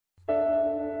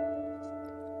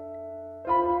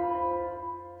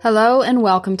Hello and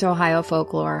welcome to Ohio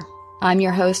Folklore. I'm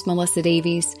your host, Melissa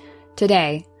Davies.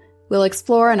 Today, we'll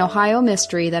explore an Ohio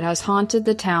mystery that has haunted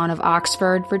the town of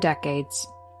Oxford for decades.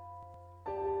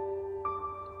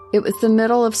 It was the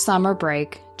middle of summer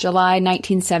break, July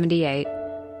 1978,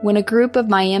 when a group of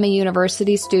Miami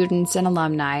University students and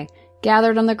alumni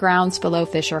gathered on the grounds below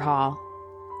Fisher Hall.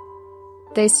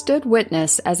 They stood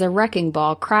witness as a wrecking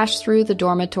ball crashed through the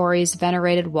dormitory's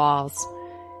venerated walls.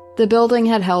 The building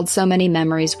had held so many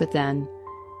memories within.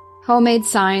 Homemade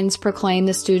signs proclaimed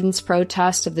the students'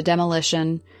 protest of the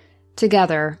demolition.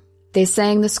 Together, they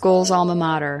sang the school's alma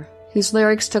mater, whose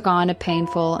lyrics took on a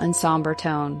painful and somber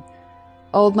tone.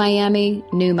 Old Miami,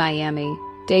 new Miami,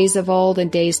 days of old and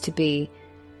days to be,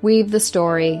 weave the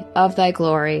story of thy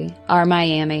glory, our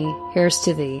Miami, here's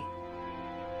to thee.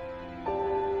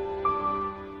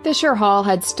 Fisher Hall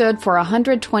had stood for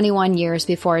 121 years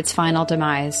before its final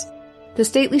demise. The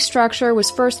stately structure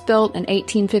was first built in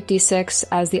 1856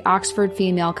 as the Oxford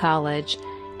Female College,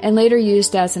 and later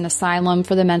used as an asylum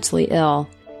for the mentally ill.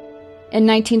 In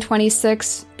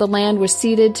 1926, the land was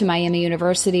ceded to Miami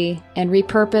University and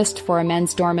repurposed for a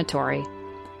men's dormitory.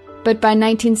 But by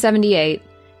 1978,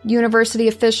 university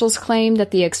officials claimed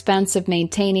that the expense of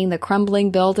maintaining the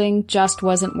crumbling building just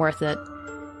wasn't worth it.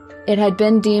 It had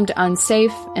been deemed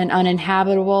unsafe and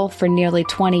uninhabitable for nearly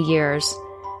 20 years.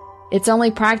 Its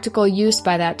only practical use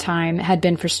by that time had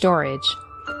been for storage.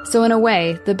 So in a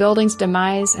way, the building's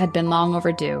demise had been long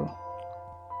overdue.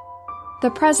 The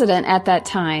president at that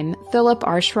time, Philip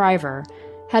R. Shriver,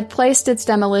 had placed its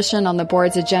demolition on the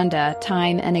board's agenda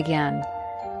time and again.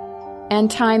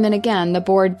 And time and again, the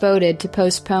board voted to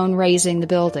postpone razing the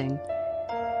building.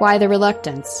 Why the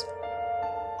reluctance?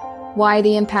 Why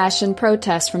the impassioned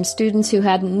protests from students who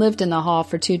hadn't lived in the hall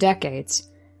for 2 decades?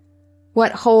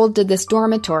 What hold did this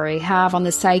dormitory have on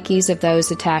the psyches of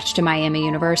those attached to Miami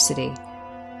University?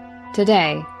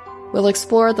 Today, we'll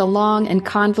explore the long and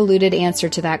convoluted answer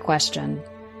to that question.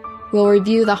 We'll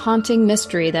review the haunting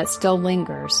mystery that still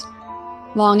lingers,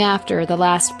 long after the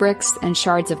last bricks and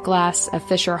shards of glass of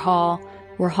Fisher Hall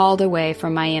were hauled away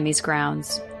from Miami's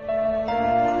grounds.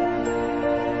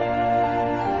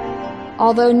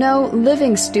 Although no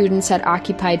living students had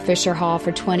occupied Fisher Hall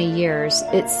for 20 years,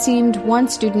 it seemed one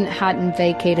student hadn't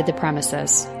vacated the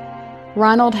premises.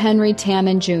 Ronald Henry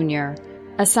Tamman Jr.,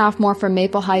 a sophomore from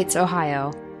Maple Heights,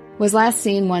 Ohio, was last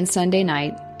seen one Sunday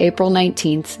night, April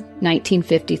 19,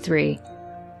 1953.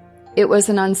 It was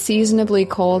an unseasonably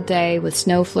cold day with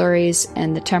snow flurries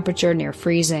and the temperature near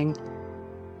freezing.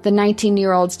 The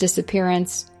 19-year-old's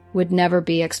disappearance would never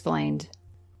be explained.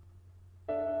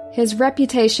 His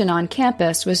reputation on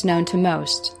campus was known to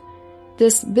most.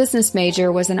 This business major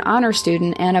was an honor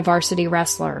student and a varsity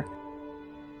wrestler.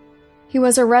 He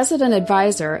was a resident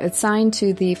advisor assigned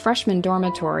to the freshman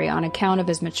dormitory on account of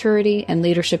his maturity and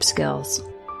leadership skills.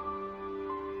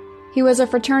 He was a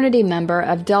fraternity member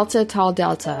of Delta Tau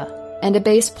Delta and a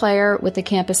bass player with the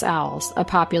Campus Owls, a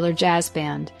popular jazz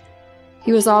band.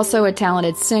 He was also a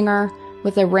talented singer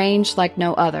with a range like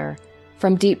no other,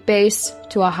 from deep bass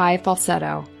to a high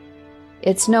falsetto.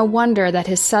 It's no wonder that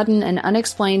his sudden and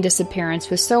unexplained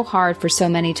disappearance was so hard for so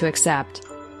many to accept.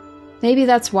 Maybe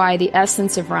that's why the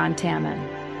essence of Ron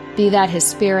Tamman, be that his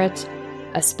spirit,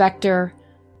 a specter,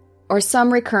 or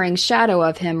some recurring shadow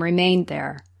of him, remained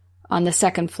there, on the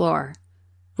second floor,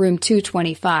 room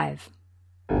 225.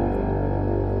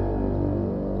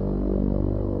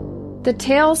 The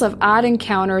tales of odd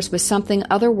encounters with something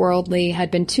otherworldly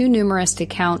had been too numerous to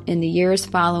count in the years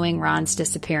following Ron's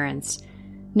disappearance.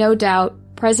 No doubt,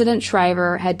 President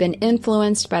Shriver had been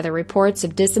influenced by the reports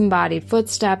of disembodied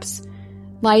footsteps,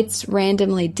 lights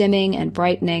randomly dimming and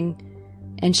brightening,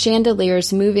 and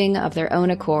chandeliers moving of their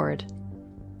own accord.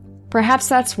 Perhaps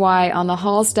that's why, on the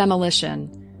hall's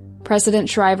demolition, President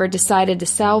Shriver decided to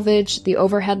salvage the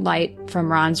overhead light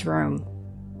from Ron's room.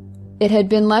 It had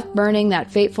been left burning that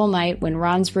fateful night when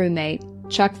Ron's roommate,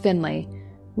 Chuck Finley,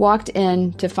 walked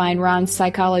in to find Ron's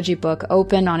psychology book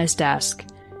open on his desk,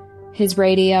 his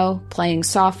radio playing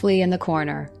softly in the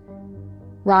corner.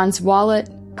 Ron's wallet,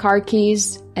 car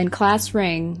keys, and class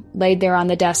ring laid there on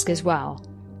the desk as well,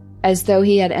 as though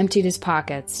he had emptied his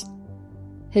pockets.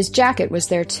 His jacket was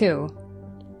there too.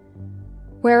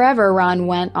 Wherever Ron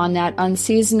went on that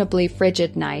unseasonably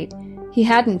frigid night, he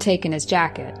hadn't taken his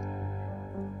jacket.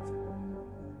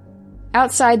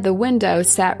 Outside the window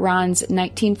sat Ron's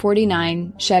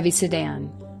 1949 Chevy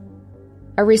sedan.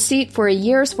 A receipt for a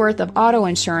year's worth of auto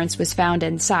insurance was found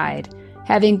inside,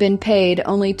 having been paid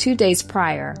only 2 days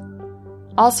prior.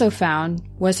 Also found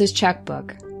was his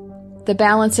checkbook. The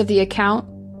balance of the account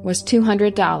was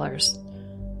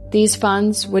 $200. These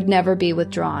funds would never be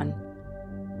withdrawn.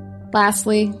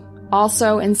 Lastly,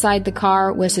 also inside the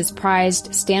car was his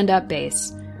prized stand-up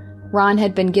bass. Ron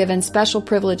had been given special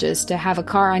privileges to have a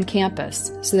car on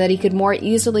campus so that he could more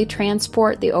easily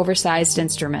transport the oversized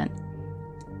instrument.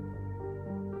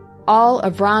 All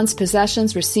of Ron's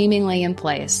possessions were seemingly in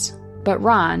place, but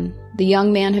Ron, the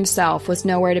young man himself, was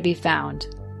nowhere to be found.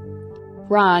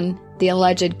 Ron, the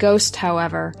alleged ghost,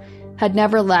 however, had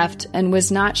never left and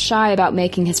was not shy about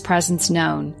making his presence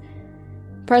known.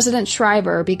 President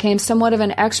Schreiber became somewhat of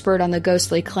an expert on the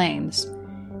ghostly claims.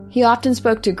 He often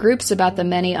spoke to groups about the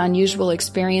many unusual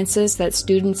experiences that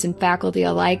students and faculty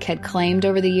alike had claimed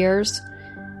over the years.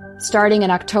 Starting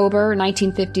in October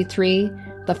 1953,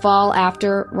 the fall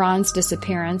after Ron's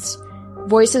disappearance,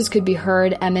 voices could be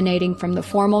heard emanating from the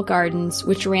formal gardens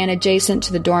which ran adjacent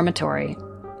to the dormitory.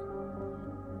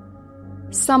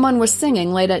 Someone was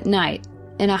singing late at night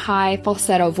in a high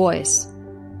falsetto voice.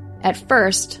 At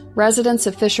first, residents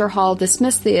of Fisher Hall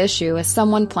dismissed the issue as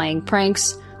someone playing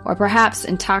pranks or perhaps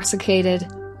intoxicated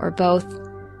or both.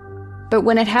 But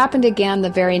when it happened again the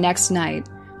very next night,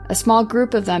 a small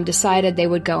group of them decided they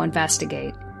would go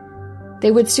investigate. They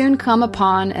would soon come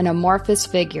upon an amorphous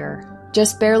figure,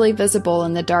 just barely visible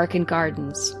in the darkened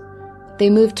gardens. They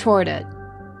moved toward it.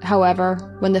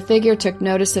 However, when the figure took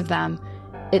notice of them,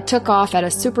 it took off at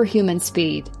a superhuman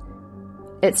speed.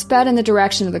 It sped in the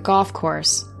direction of the golf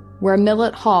course, where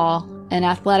Millett Hall, an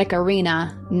athletic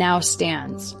arena, now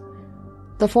stands.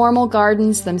 The formal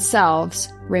gardens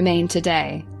themselves remain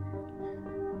today.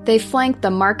 They flank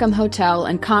the Markham Hotel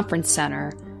and Conference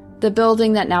Center, the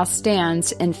building that now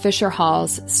stands in Fisher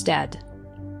Hall's stead.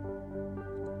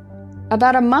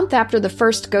 About a month after the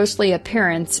first ghostly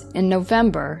appearance in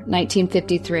November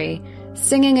 1953,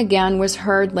 singing again was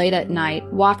heard late at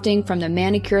night, wafting from the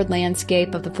manicured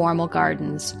landscape of the formal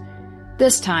gardens.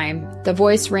 This time, the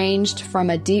voice ranged from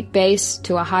a deep bass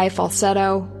to a high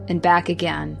falsetto and back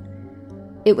again.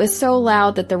 It was so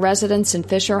loud that the residents in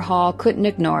Fisher Hall couldn't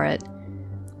ignore it.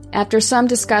 After some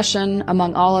discussion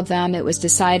among all of them, it was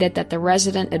decided that the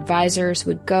resident advisors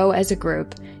would go as a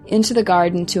group into the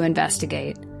garden to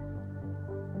investigate.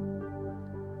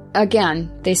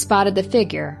 Again, they spotted the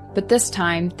figure, but this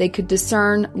time they could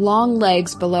discern long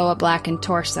legs below a blackened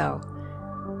torso.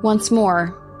 Once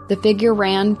more, the figure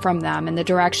ran from them in the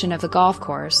direction of the golf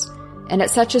course, and at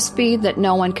such a speed that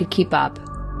no one could keep up.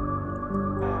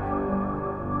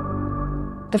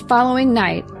 The following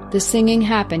night, the singing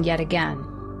happened yet again.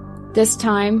 This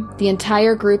time, the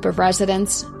entire group of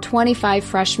residents, 25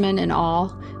 freshmen in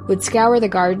all, would scour the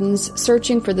gardens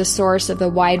searching for the source of the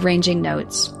wide-ranging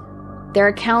notes. Their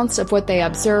accounts of what they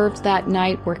observed that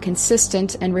night were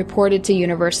consistent and reported to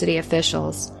university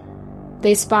officials.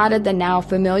 They spotted the now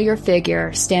familiar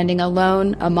figure standing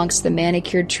alone amongst the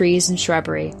manicured trees and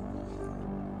shrubbery.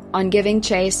 On giving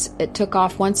chase, it took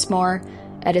off once more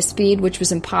at a speed which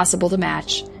was impossible to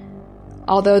match.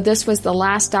 Although this was the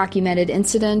last documented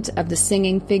incident of the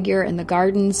singing figure in the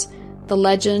gardens, the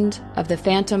legend of the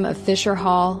Phantom of Fisher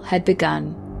Hall had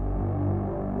begun.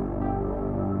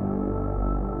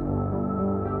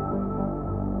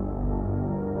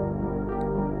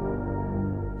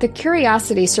 The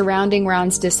curiosity surrounding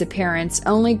Ron's disappearance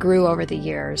only grew over the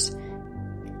years.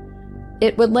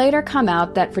 It would later come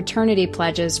out that fraternity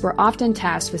pledges were often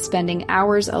tasked with spending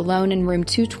hours alone in room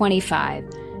 225,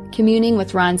 communing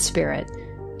with Ron's spirit,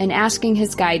 and asking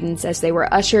his guidance as they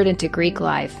were ushered into Greek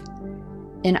life.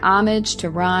 In homage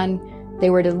to Ron, they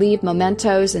were to leave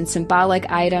mementos and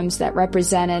symbolic items that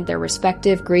represented their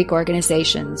respective Greek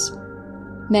organizations.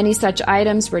 Many such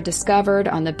items were discovered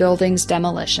on the building's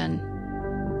demolition.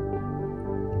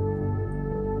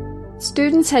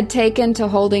 Students had taken to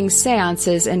holding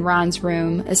seances in Ron's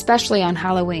room, especially on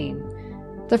Halloween.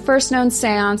 The first known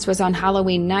seance was on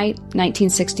Halloween night,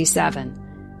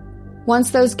 1967.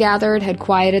 Once those gathered had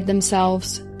quieted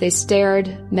themselves, they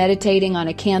stared, meditating on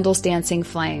a candle's dancing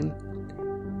flame.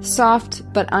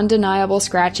 Soft but undeniable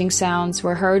scratching sounds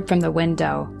were heard from the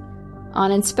window.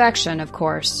 On inspection, of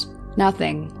course,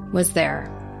 nothing was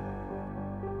there.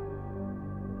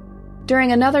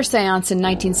 During another seance in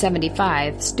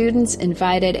 1975, students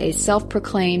invited a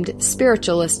self-proclaimed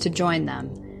spiritualist to join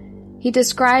them. He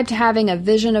described having a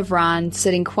vision of Ron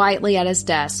sitting quietly at his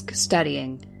desk,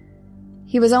 studying.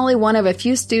 He was only one of a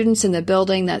few students in the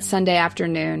building that Sunday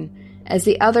afternoon, as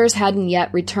the others hadn't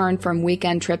yet returned from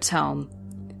weekend trips home.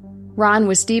 Ron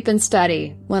was deep in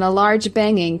study when a large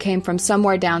banging came from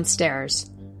somewhere downstairs.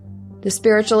 The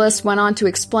spiritualist went on to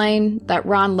explain that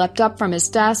Ron leapt up from his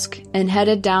desk and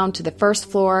headed down to the first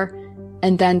floor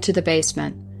and then to the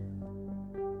basement.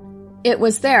 It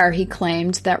was there, he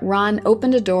claimed, that Ron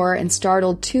opened a door and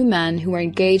startled two men who were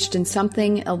engaged in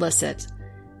something illicit.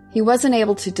 He wasn't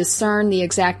able to discern the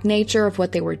exact nature of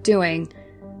what they were doing,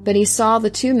 but he saw the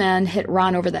two men hit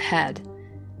Ron over the head.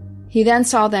 He then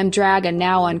saw them drag a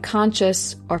now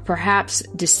unconscious, or perhaps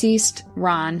deceased,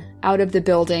 Ron out of the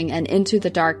building and into the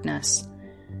darkness.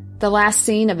 The last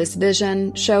scene of his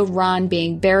vision showed Ron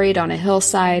being buried on a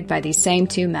hillside by these same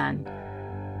two men.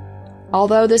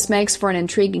 Although this makes for an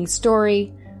intriguing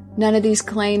story, none of these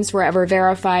claims were ever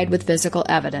verified with physical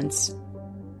evidence.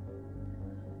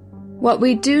 What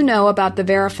we do know about the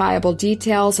verifiable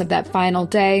details of that final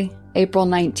day, April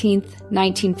 19th,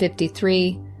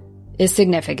 1953, is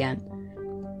significant.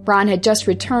 Ron had just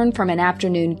returned from an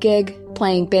afternoon gig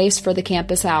playing bass for the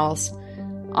Campus Owls.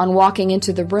 On walking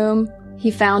into the room, he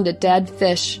found a dead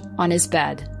fish on his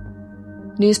bed.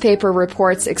 Newspaper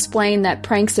reports explain that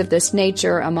pranks of this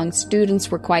nature among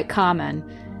students were quite common.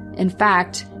 In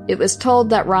fact, it was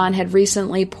told that Ron had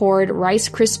recently poured Rice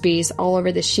Krispies all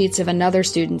over the sheets of another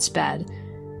student's bed.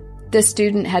 This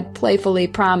student had playfully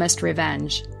promised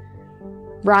revenge.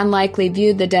 Ron likely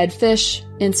viewed the dead fish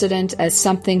incident as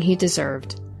something he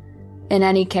deserved. In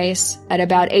any case, at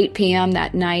about 8 p.m.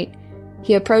 that night,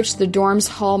 he approached the dorm's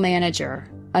hall manager,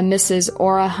 a Mrs.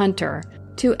 Ora Hunter,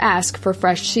 to ask for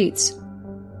fresh sheets.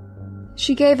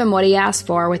 She gave him what he asked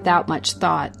for without much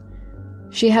thought.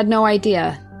 She had no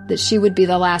idea that she would be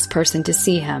the last person to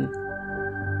see him.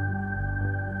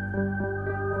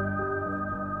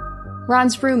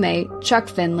 Ron's roommate, Chuck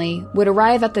Finley, would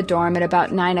arrive at the dorm at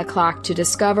about 9 o'clock to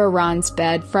discover Ron's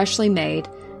bed freshly made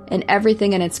and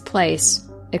everything in its place,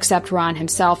 except Ron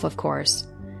himself, of course.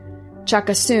 Chuck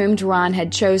assumed Ron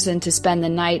had chosen to spend the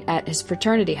night at his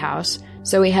fraternity house,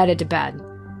 so he headed to bed.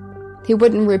 He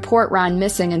wouldn't report Ron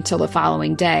missing until the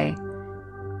following day.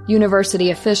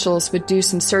 University officials would do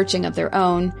some searching of their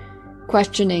own,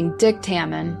 questioning Dick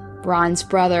Tamman, Ron's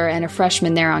brother and a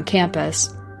freshman there on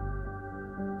campus.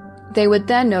 They would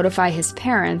then notify his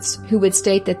parents, who would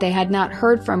state that they had not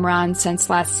heard from Ron since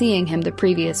last seeing him the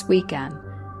previous weekend.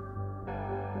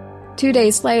 2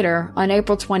 days later, on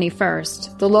April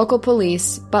 21st, the local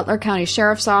police, Butler County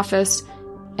Sheriff's Office,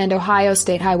 and Ohio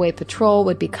State Highway Patrol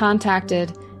would be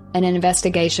contacted, and an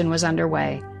investigation was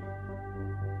underway.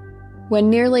 When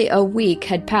nearly a week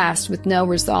had passed with no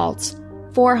results,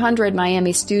 400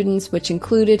 Miami students, which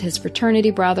included his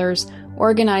fraternity brothers,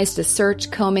 organized a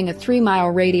search combing a 3-mile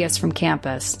radius from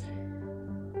campus.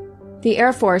 The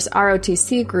Air Force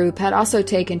ROTC group had also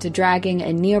taken to dragging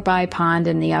a nearby pond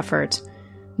in the effort.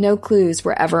 No clues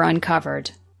were ever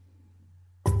uncovered.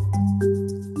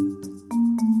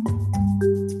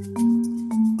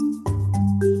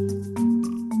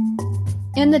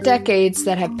 In the decades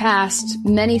that have passed,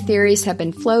 many theories have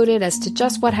been floated as to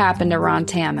just what happened to Ron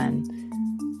Tamman.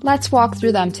 Let's walk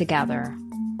through them together.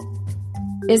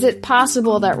 Is it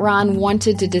possible that Ron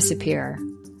wanted to disappear?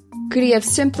 Could he have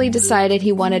simply decided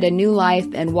he wanted a new life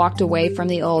and walked away from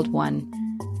the old one?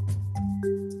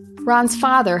 Ron's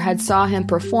father had saw him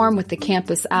perform with the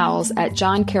Campus Owls at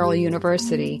John Carroll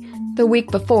University the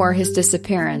week before his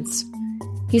disappearance.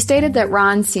 He stated that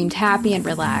Ron seemed happy and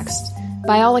relaxed.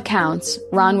 By all accounts,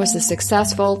 Ron was a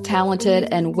successful, talented,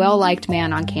 and well-liked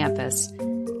man on campus.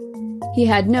 He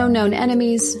had no known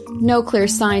enemies, no clear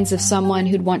signs of someone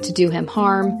who'd want to do him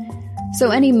harm,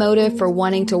 so any motive for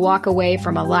wanting to walk away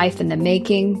from a life in the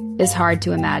making is hard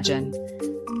to imagine.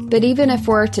 But even if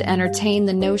we're to entertain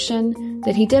the notion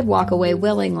that he did walk away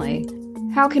willingly,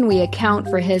 how can we account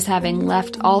for his having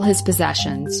left all his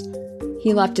possessions?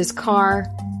 He left his car,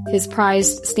 his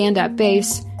prized stand-up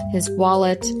bass, his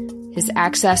wallet, his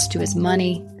access to his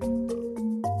money.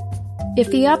 If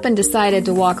he up and decided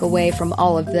to walk away from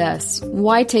all of this,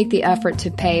 why take the effort to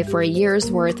pay for a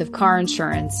year's worth of car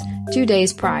insurance 2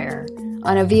 days prior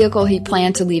on a vehicle he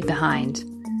planned to leave behind?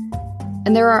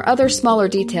 And there are other smaller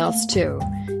details too.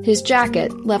 His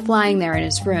jacket left lying there in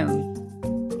his room.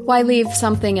 Why leave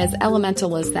something as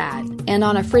elemental as that, and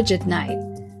on a frigid night?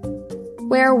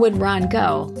 Where would Ron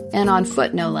go, and on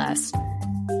foot no less?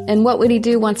 And what would he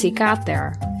do once he got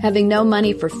there, having no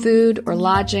money for food or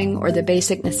lodging or the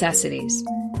basic necessities?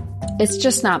 It's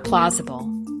just not plausible.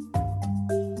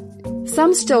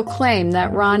 Some still claim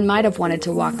that Ron might have wanted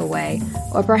to walk away,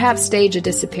 or perhaps stage a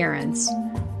disappearance.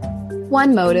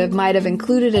 One motive might have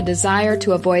included a desire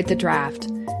to avoid the draft.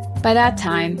 By that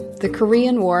time, the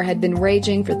Korean War had been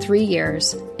raging for 3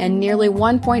 years, and nearly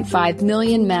 1.5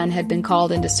 million men had been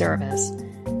called into service.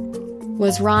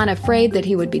 Was Ron afraid that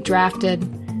he would be drafted?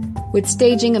 Would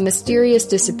staging a mysterious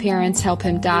disappearance help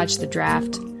him dodge the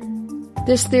draft?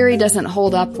 This theory doesn't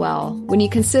hold up well when you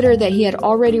consider that he had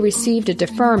already received a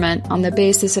deferment on the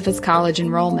basis of his college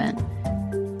enrollment.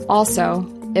 Also,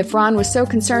 if Ron was so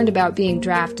concerned about being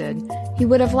drafted, he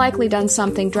would have likely done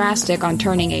something drastic on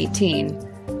turning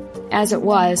 18. As it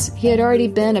was, he had already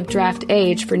been of draft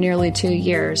age for nearly 2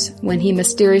 years when he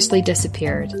mysteriously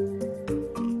disappeared.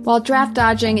 While draft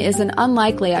dodging is an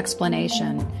unlikely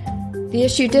explanation, the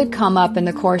issue did come up in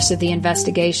the course of the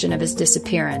investigation of his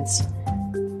disappearance.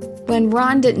 When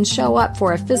Ron didn't show up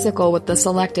for a physical with the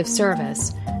Selective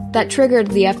Service, that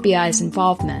triggered the FBI's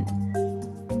involvement.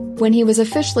 When he was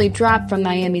officially dropped from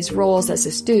Miami's roles as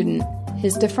a student,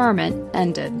 his deferment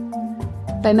ended.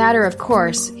 By matter of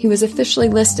course, he was officially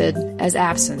listed as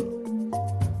absent.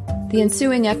 The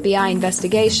ensuing FBI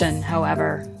investigation,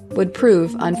 however, would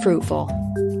prove unfruitful.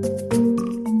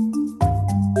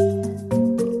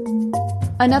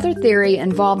 Another theory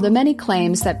involved the many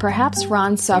claims that perhaps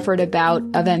Ron suffered a bout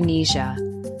of amnesia.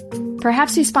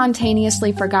 Perhaps he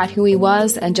spontaneously forgot who he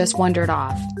was and just wandered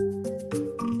off.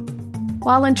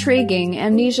 While intriguing,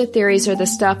 amnesia theories are the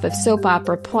stuff of soap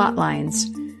opera plotlines.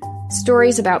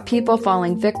 Stories about people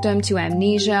falling victim to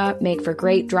amnesia make for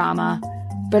great drama,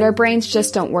 but our brains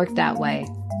just don't work that way.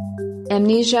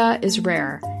 Amnesia is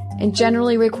rare and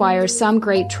generally requires some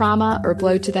great trauma or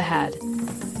blow to the head.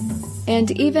 And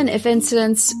even if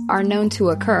incidents are known to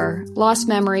occur, lost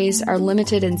memories are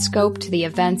limited in scope to the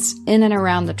events in and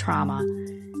around the trauma.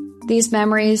 These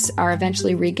memories are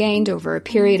eventually regained over a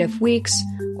period of weeks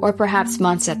or perhaps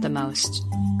months at the most.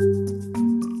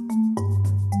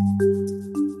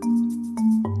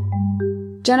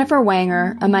 Jennifer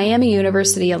Wanger, a Miami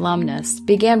University alumnus,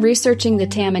 began researching the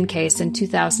Tammen case in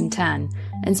 2010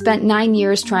 and spent 9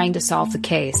 years trying to solve the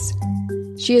case.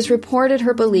 She has reported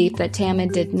her belief that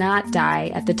Tammen did not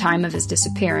die at the time of his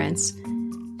disappearance.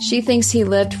 She thinks he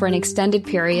lived for an extended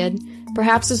period,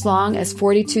 perhaps as long as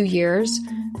 42 years,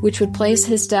 which would place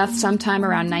his death sometime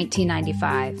around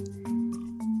 1995.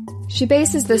 She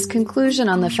bases this conclusion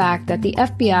on the fact that the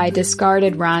FBI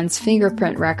discarded Ron's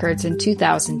fingerprint records in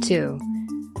 2002.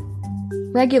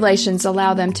 Regulations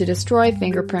allow them to destroy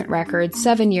fingerprint records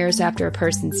 7 years after a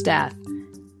person's death.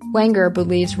 Wanger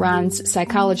believes Ron's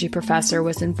psychology professor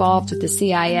was involved with the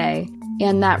CIA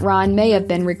and that Ron may have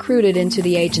been recruited into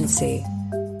the agency.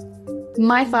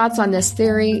 My thoughts on this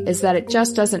theory is that it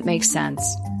just doesn't make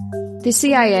sense. The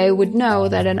CIA would know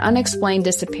that an unexplained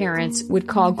disappearance would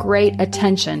call great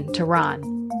attention to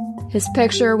Ron. His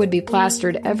picture would be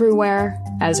plastered everywhere,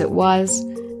 as it was.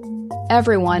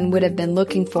 Everyone would have been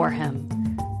looking for him.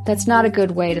 That's not a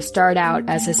good way to start out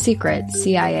as a secret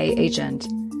CIA agent.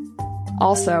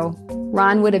 Also,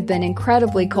 Ron would have been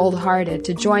incredibly cold-hearted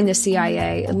to join the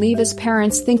CIA and leave his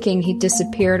parents thinking he'd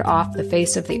disappeared off the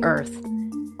face of the earth.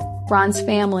 Ron's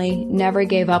family never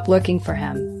gave up looking for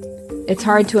him. It's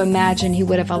hard to imagine he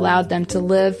would have allowed them to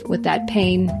live with that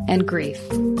pain and grief.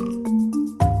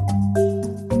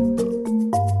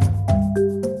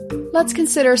 Let's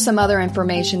consider some other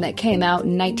information that came out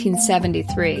in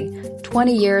 1973,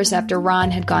 20 years after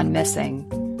Ron had gone missing.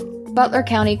 Butler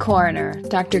County Coroner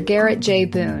Dr. Garrett J.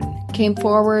 Boone came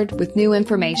forward with new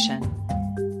information.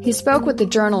 He spoke with the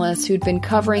journalist who'd been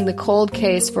covering the cold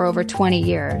case for over 20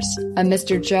 years, a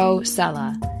Mr. Joe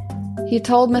Sella. He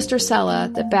told Mr. Sella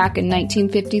that back in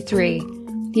 1953,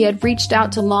 he had reached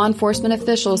out to law enforcement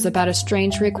officials about a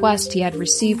strange request he had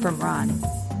received from Ron.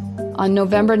 On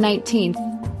November 19,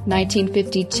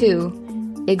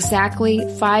 1952, exactly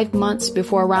 5 months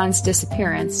before Ron's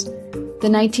disappearance, the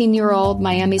 19-year-old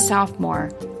Miami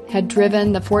sophomore had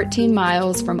driven the 14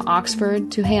 miles from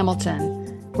Oxford to Hamilton,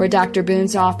 where Dr.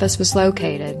 Boone's office was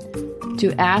located,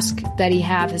 to ask that he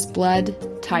have his blood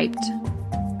typed.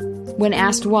 When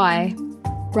asked why,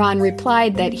 Ron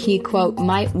replied that he, quote,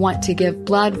 might want to give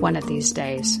blood one of these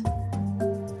days.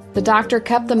 The doctor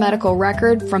kept the medical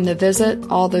record from the visit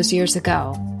all those years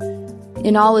ago.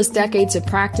 In all his decades of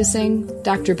practicing,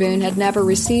 Dr. Boone had never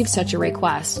received such a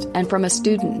request, and from a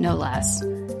student no less.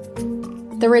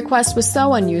 The request was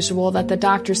so unusual that the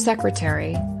doctor's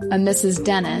secretary, a Mrs.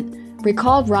 Dennett,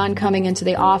 recalled Ron coming into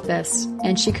the office,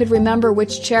 and she could remember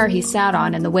which chair he sat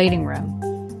on in the waiting room.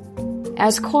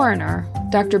 As coroner,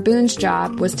 Dr. Boone's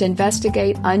job was to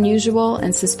investigate unusual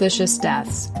and suspicious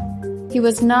deaths. He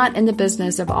was not in the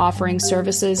business of offering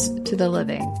services to the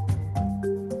living.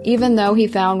 Even though he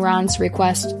found Ron's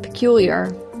request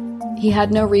peculiar, he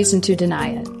had no reason to deny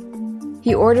it.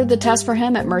 He ordered the test for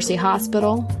him at Mercy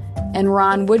Hospital, and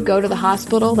Ron would go to the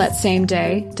hospital that same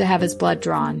day to have his blood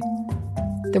drawn.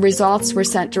 The results were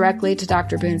sent directly to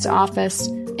Dr. Boone's office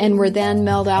and were then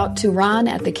mailed out to Ron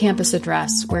at the campus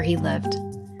address where he lived.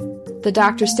 The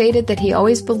doctor stated that he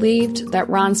always believed that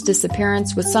Ron's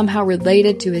disappearance was somehow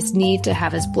related to his need to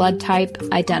have his blood type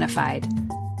identified.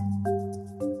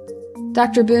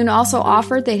 Dr. Boone also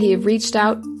offered that he had reached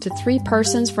out to 3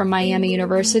 persons from Miami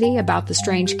University about the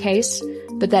strange case,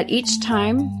 but that each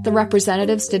time the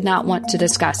representatives did not want to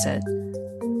discuss it.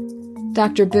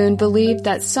 Dr. Boone believed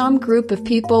that some group of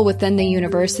people within the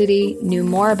university knew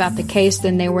more about the case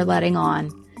than they were letting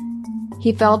on.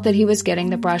 He felt that he was getting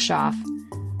the brush off.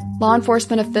 Law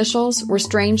enforcement officials were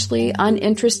strangely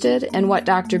uninterested in what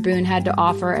Dr. Boone had to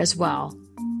offer as well.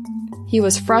 He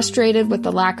was frustrated with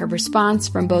the lack of response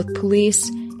from both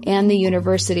police and the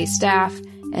university staff,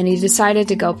 and he decided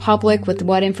to go public with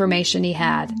what information he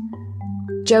had.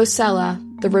 Joe Sella,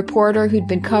 the reporter who'd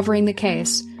been covering the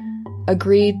case,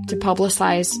 agreed to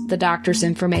publicize the doctor's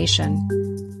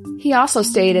information. He also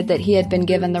stated that he had been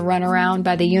given the runaround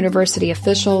by the university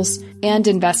officials and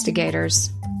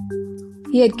investigators.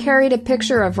 He had carried a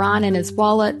picture of Ron in his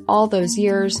wallet all those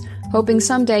years, hoping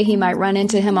someday he might run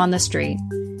into him on the street.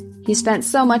 He spent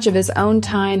so much of his own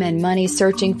time and money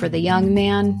searching for the young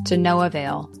man to no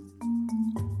avail.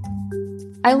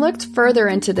 I looked further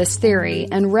into this theory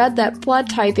and read that blood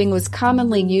typing was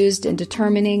commonly used in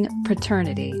determining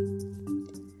paternity.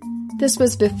 This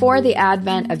was before the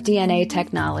advent of DNA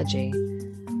technology.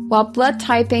 While blood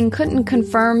typing couldn't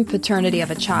confirm paternity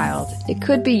of a child, it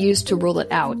could be used to rule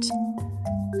it out.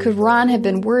 Could Ron have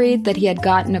been worried that he had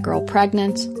gotten a girl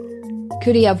pregnant?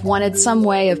 Could he have wanted some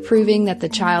way of proving that the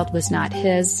child was not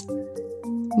his?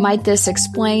 Might this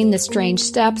explain the strange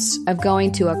steps of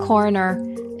going to a coroner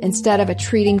instead of a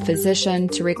treating physician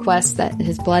to request that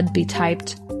his blood be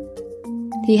typed?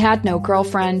 He had no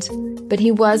girlfriend, but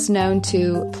he was known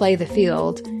to play the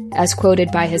field, as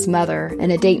quoted by his mother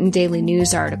in a Dayton Daily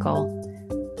News article.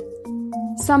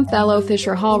 Some fellow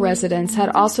Fisher Hall residents had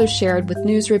also shared with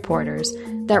news reporters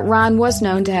that Ron was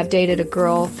known to have dated a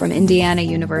girl from Indiana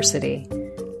University.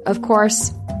 Of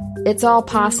course, it's all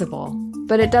possible,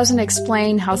 but it doesn't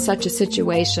explain how such a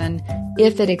situation,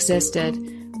 if it existed,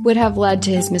 would have led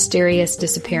to his mysterious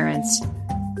disappearance.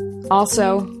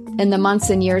 Also, in the months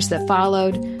and years that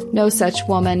followed, no such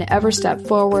woman ever stepped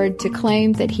forward to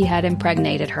claim that he had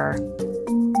impregnated her.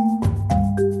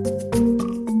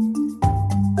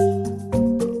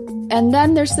 And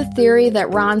then there's the theory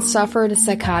that Ron suffered a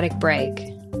psychotic break.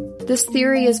 This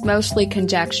theory is mostly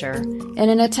conjecture, in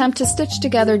an attempt to stitch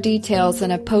together details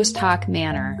in a post hoc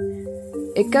manner.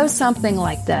 It goes something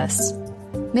like this.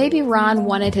 Maybe Ron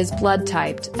wanted his blood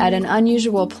typed at an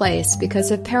unusual place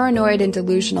because of paranoid and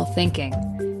delusional thinking.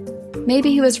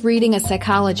 Maybe he was reading a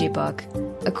psychology book,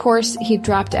 a course he'd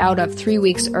dropped out of 3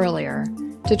 weeks earlier,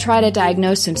 to try to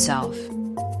diagnose himself.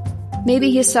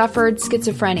 Maybe he suffered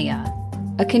schizophrenia,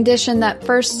 a condition that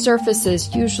first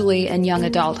surfaces usually in young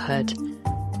adulthood.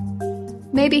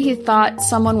 Maybe he thought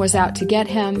someone was out to get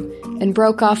him and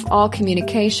broke off all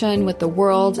communication with the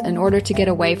world in order to get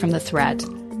away from the threat.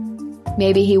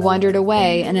 Maybe he wandered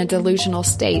away in a delusional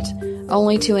state,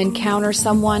 only to encounter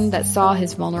someone that saw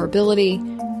his vulnerability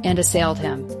and assailed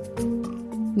him.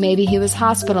 Maybe he was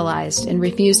hospitalized and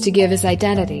refused to give his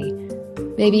identity.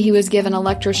 Maybe he was given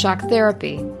electroshock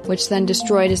therapy, which then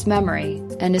destroyed his memory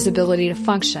and his ability to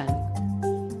function.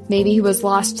 Maybe he was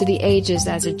lost to the ages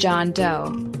as a John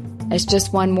Doe, as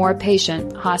just one more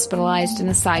patient hospitalized in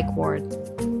a psych ward.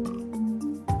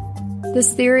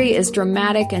 This theory is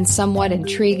dramatic and somewhat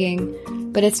intriguing,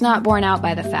 but it's not borne out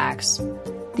by the facts.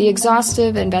 The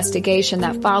exhaustive investigation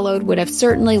that followed would have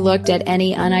certainly looked at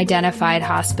any unidentified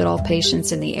hospital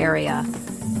patients in the area.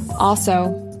 Also,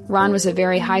 Ron was a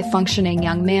very high-functioning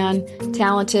young man,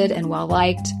 talented and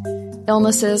well-liked.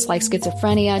 Illnesses like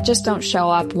schizophrenia just don't show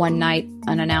up one night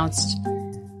unannounced.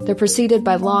 They're preceded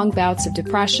by long bouts of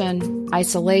depression,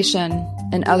 isolation,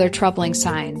 and other troubling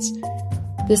signs.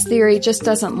 This theory just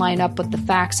doesn't line up with the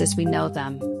facts as we know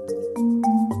them.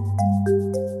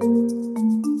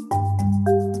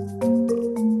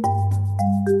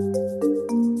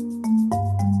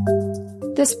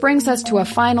 This brings us to a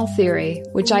final theory,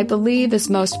 which I believe is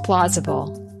most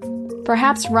plausible.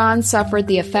 Perhaps Ron suffered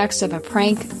the effects of a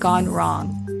prank gone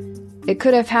wrong. It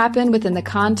could have happened within the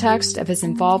context of his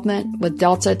involvement with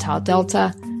Delta Tau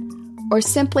Delta, or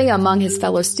simply among his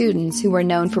fellow students who were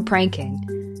known for pranking.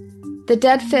 The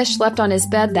dead fish left on his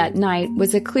bed that night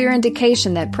was a clear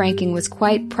indication that pranking was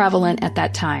quite prevalent at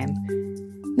that time.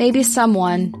 Maybe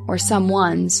someone, or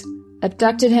someones,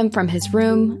 abducted him from his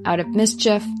room out of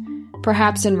mischief,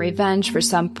 perhaps in revenge for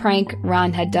some prank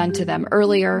Ron had done to them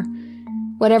earlier.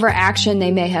 Whatever action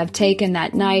they may have taken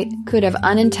that night could have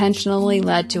unintentionally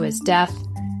led to his death.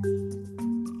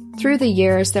 Through the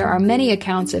years, there are many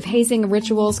accounts of hazing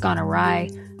rituals gone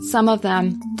awry, some of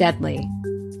them deadly.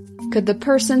 Could the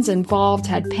persons involved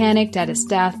had panicked at his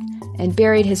death and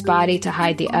buried his body to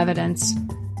hide the evidence?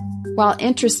 While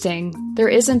interesting, There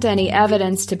isn't any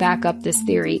evidence to back up this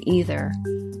theory either.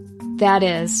 That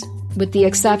is, with the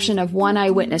exception of one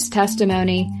eyewitness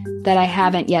testimony that I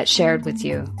haven't yet shared with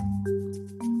you.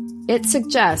 It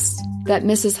suggests that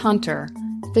Mrs. Hunter,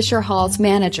 Fisher Hall's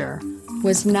manager,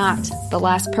 was not the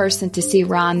last person to see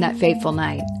Ron that fateful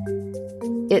night.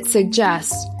 It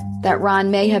suggests that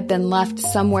Ron may have been left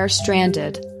somewhere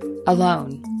stranded,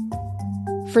 alone.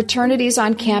 Fraternities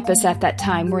on campus at that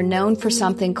time were known for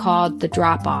something called the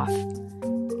drop-off.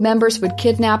 Members would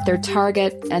kidnap their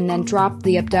target and then drop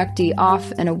the abductee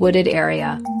off in a wooded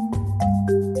area.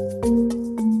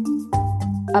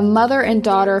 A mother and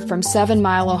daughter from 7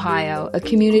 Mile, Ohio, a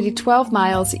community 12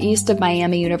 miles east of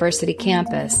Miami University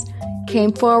campus,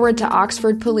 came forward to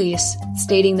Oxford police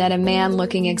stating that a man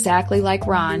looking exactly like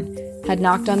Ron had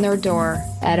knocked on their door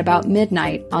at about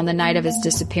midnight on the night of his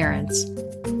disappearance.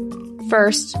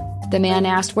 First, the man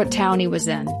asked what town he was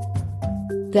in.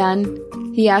 Then,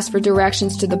 he asked for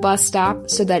directions to the bus stop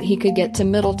so that he could get to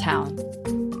Middletown.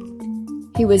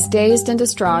 He was dazed and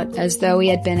distraught as though he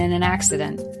had been in an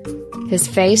accident. His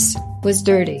face was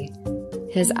dirty.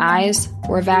 His eyes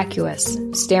were vacuous,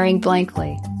 staring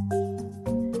blankly.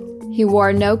 He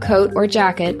wore no coat or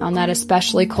jacket on that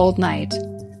especially cold night.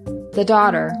 The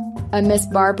daughter, a Miss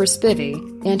Barbara Spivey,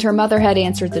 and her mother had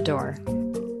answered the door.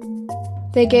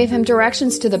 They gave him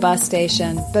directions to the bus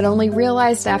station, but only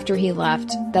realized after he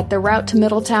left that the route to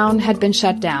Middletown had been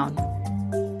shut down.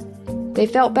 They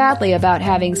felt badly about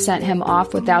having sent him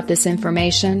off without this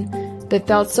information, but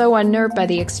felt so unnerved by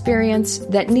the experience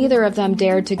that neither of them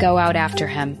dared to go out after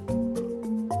him.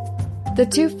 The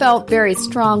two felt very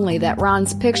strongly that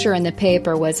Ron's picture in the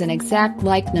paper was an exact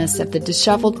likeness of the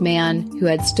disheveled man who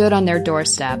had stood on their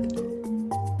doorstep.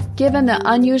 Given the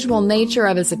unusual nature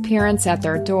of his appearance at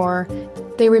their door,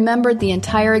 they remembered the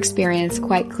entire experience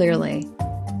quite clearly.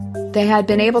 They had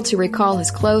been able to recall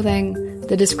his clothing,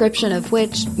 the description of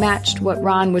which matched what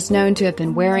Ron was known to have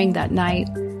been wearing that night.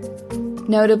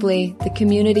 Notably, the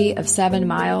community of 7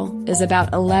 Mile is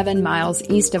about 11 miles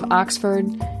east of Oxford,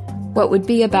 what would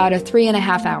be about a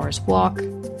 3.5 hours walk.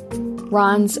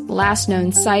 Ron's last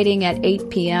known sighting at 8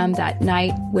 p.m. that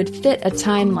night would fit a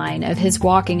timeline of his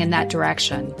walking in that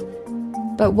direction.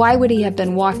 But why would he have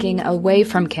been walking away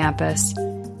from campus?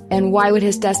 And why would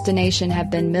his destination have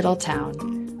been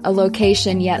Middletown, a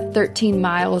location yet 13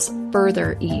 miles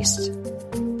further east?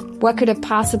 What could have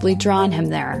possibly drawn him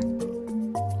there?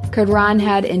 Could Ron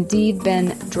had indeed been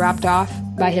dropped off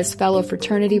by his fellow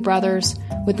fraternity brothers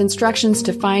with instructions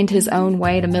to find his own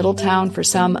way to Middletown for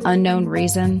some unknown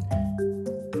reason?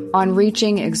 On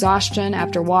reaching exhaustion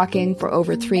after walking for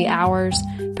over 3 hours,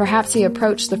 perhaps he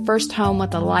approached the first home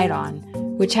with a light on,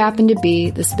 which happened to be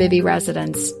the Spivey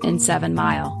residence in 7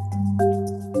 Mile.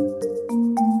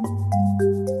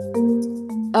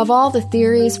 Of all the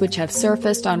theories which have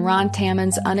surfaced on Ron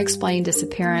Tammann's unexplained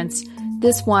disappearance,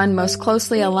 this one most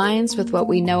closely aligns with what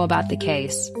we know about the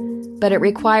case, but it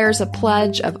requires a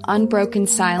pledge of unbroken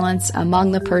silence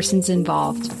among the persons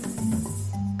involved.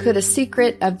 Could a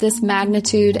secret of this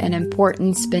magnitude and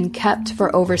importance been kept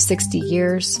for over 60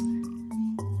 years?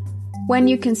 When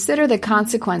you consider the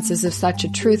consequences of such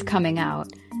a truth coming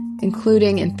out,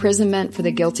 including imprisonment for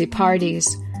the guilty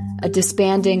parties, a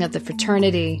disbanding of the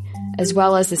fraternity, as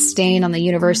well as a stain on the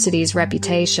university's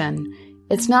reputation,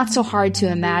 it's not so hard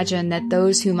to imagine that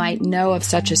those who might know of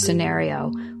such a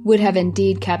scenario would have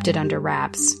indeed kept it under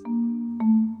wraps.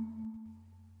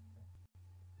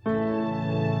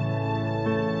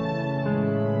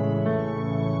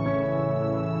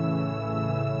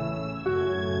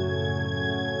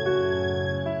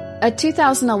 A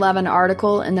 2011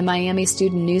 article in the Miami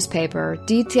Student newspaper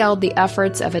detailed the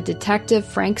efforts of a Detective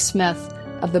Frank Smith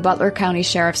of the Butler County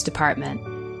Sheriff's Department.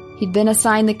 He'd been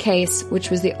assigned the case, which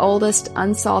was the oldest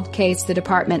unsolved case the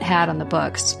department had on the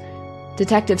books.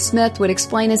 Detective Smith would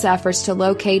explain his efforts to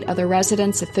locate other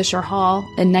residents of Fisher Hall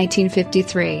in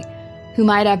 1953, who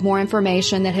might have more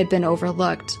information that had been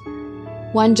overlooked.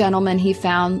 One gentleman he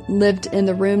found lived in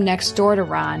the room next door to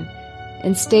Ron,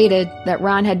 and stated that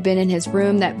Ron had been in his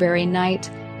room that very night,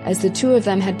 as the two of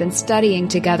them had been studying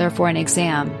together for an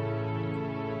exam.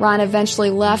 Ron eventually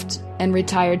left and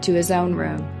retired to his own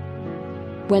room.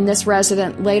 When this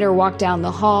resident later walked down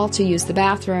the hall to use the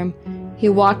bathroom, he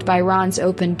walked by Ron's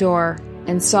open door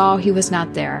and saw he was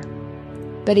not there.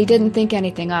 But he didn't think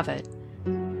anything of it.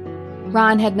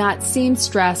 Ron had not seemed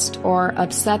stressed or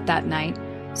upset that night,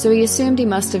 so he assumed he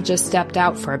must have just stepped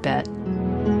out for a bit.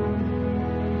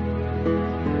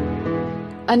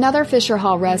 Another Fisher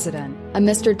Hall resident, a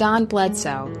Mr. Don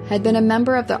Bledsoe, had been a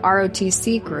member of the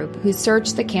ROTC group who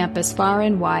searched the campus far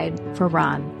and wide for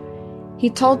Ron. He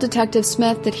told Detective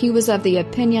Smith that he was of the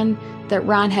opinion that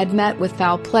Ron had met with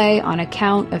foul play on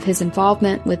account of his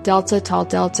involvement with Delta Tau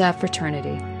Delta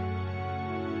fraternity.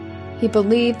 He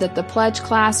believed that the pledge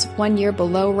class 1 year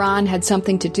below Ron had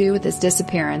something to do with his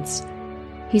disappearance.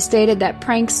 He stated that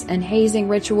pranks and hazing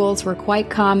rituals were quite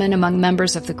common among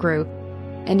members of the group,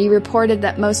 and he reported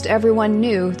that most everyone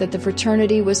knew that the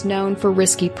fraternity was known for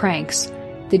risky pranks,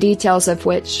 the details of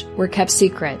which were kept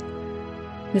secret.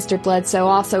 Mr. Bledsoe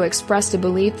also expressed a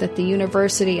belief that the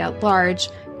university at large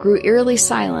grew eerily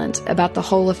silent about the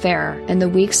whole affair in the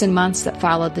weeks and months that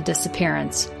followed the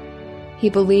disappearance. He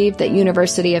believed that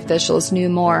university officials knew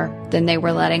more than they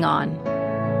were letting on.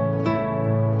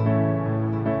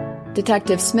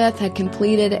 Detective Smith had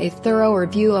completed a thorough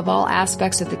review of all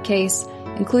aspects of the case,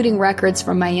 including records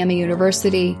from Miami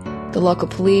University, the local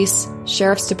police,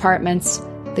 sheriff's departments,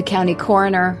 the county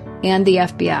coroner, and the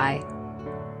FBI.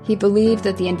 He believed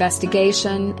that the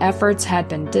investigation efforts had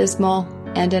been dismal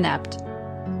and inept.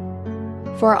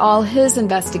 For all his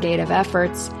investigative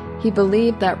efforts, he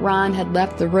believed that Ron had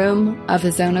left the room of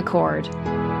his own accord.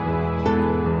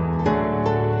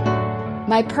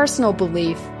 My personal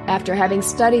belief, after having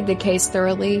studied the case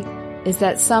thoroughly, is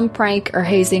that some prank or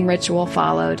hazing ritual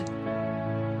followed.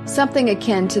 Something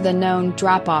akin to the known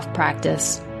drop-off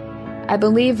practice. I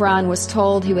believe Ron was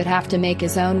told he would have to make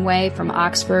his own way from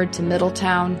Oxford to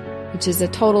Middletown, which is a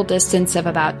total distance of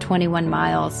about 21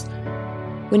 miles.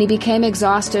 When he became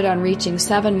exhausted on reaching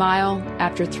 7 Mile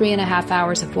after 3.5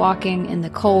 hours of walking in the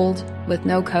cold with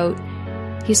no coat,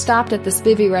 he stopped at the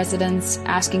Spivey residence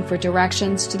asking for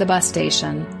directions to the bus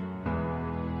station.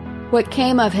 What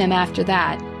came of him after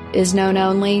that is known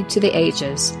only to the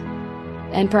ages,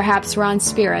 and perhaps Ron's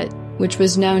spirit, which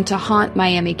was known to haunt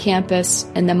Miami campus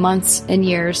in the months and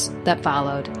years that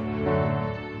followed.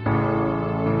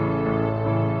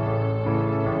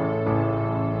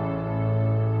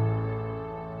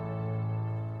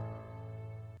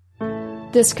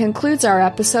 This concludes our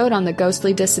episode on the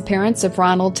ghostly disappearance of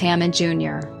Ronald Tammen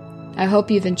Jr. I hope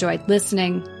you've enjoyed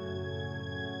listening.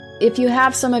 If you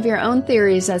have some of your own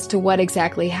theories as to what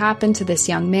exactly happened to this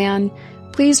young man,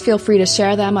 please feel free to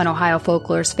share them on Ohio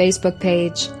Folklore's Facebook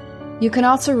page. You can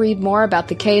also read more about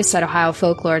the case at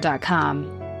ohiofolklore.com.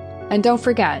 And don't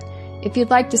forget, if you'd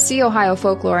like to see Ohio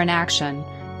Folklore in action,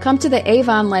 come to the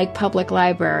Avon Lake Public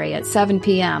Library at 7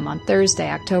 p.m. on Thursday,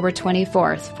 October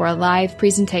 24th for a live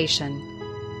presentation.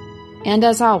 And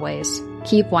as always,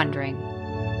 keep wondering.